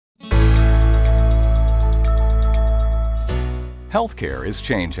Healthcare is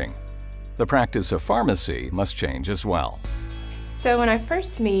changing. The practice of pharmacy must change as well. So when I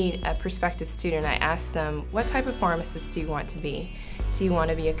first meet a prospective student, I ask them, what type of pharmacist do you want to be? Do you want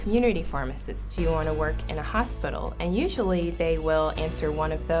to be a community pharmacist? Do you want to work in a hospital? And usually they will answer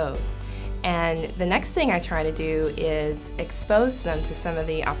one of those. And the next thing I try to do is expose them to some of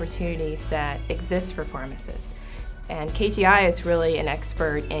the opportunities that exist for pharmacists. And KGI is really an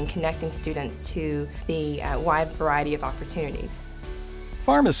expert in connecting students to the wide variety of opportunities.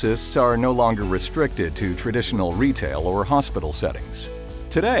 Pharmacists are no longer restricted to traditional retail or hospital settings.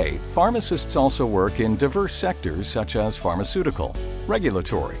 Today, pharmacists also work in diverse sectors such as pharmaceutical,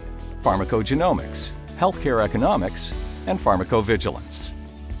 regulatory, pharmacogenomics, healthcare economics, and pharmacovigilance.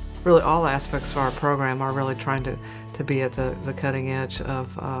 Really all aspects of our program are really trying to be at the cutting edge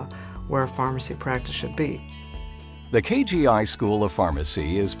of where pharmacy practice should be. The KGI School of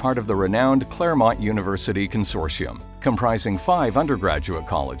Pharmacy is part of the renowned Claremont University Consortium, comprising 5 undergraduate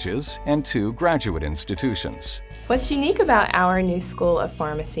colleges and 2 graduate institutions. What's unique about our new School of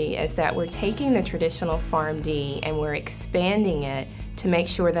Pharmacy is that we're taking the traditional PharmD and we're expanding it to make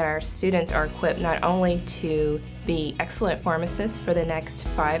sure that our students are equipped not only to be excellent pharmacists for the next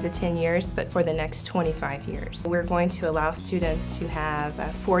 5 to 10 years, but for the next 25 years. We're going to allow students to have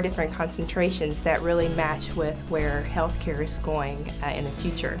 4 different concentrations that really match with where healthcare is going in the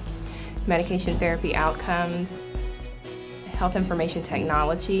future. Medication therapy outcomes, health information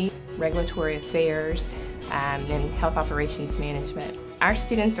technology, regulatory affairs, and health operations management. Our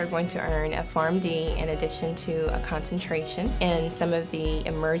students are going to earn a PharmD in addition to a concentration in some of the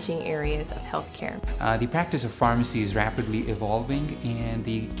emerging areas of healthcare. The practice of pharmacy is rapidly evolving, and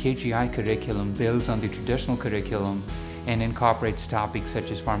the KGI curriculum builds on the traditional curriculum and incorporates topics such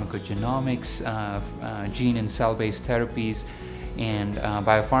as pharmacogenomics, gene and cell-based therapies, and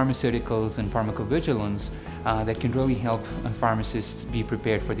biopharmaceuticals and pharmacovigilance that can really help pharmacists be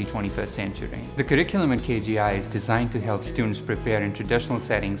prepared for the 21st century. The curriculum at KGI is designed to help students prepare in traditional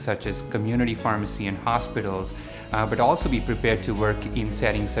settings such as community pharmacy and hospitals, but also be prepared to work in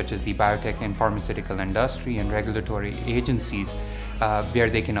settings such as the biotech and pharmaceutical industry and regulatory agencies,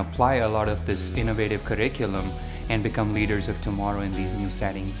 where they can apply a lot of this innovative curriculum and become leaders of tomorrow in these new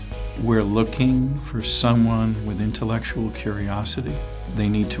settings. We're looking for someone with intellectual curiosity. They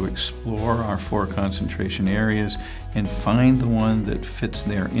need to explore our 4 concentration areas and find the one that fits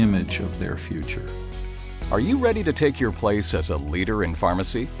their image of their future. Are you ready to take your place as a leader in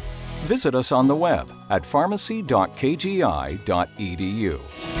pharmacy? Visit us on the web at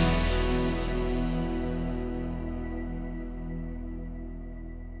pharmacy.kgi.edu.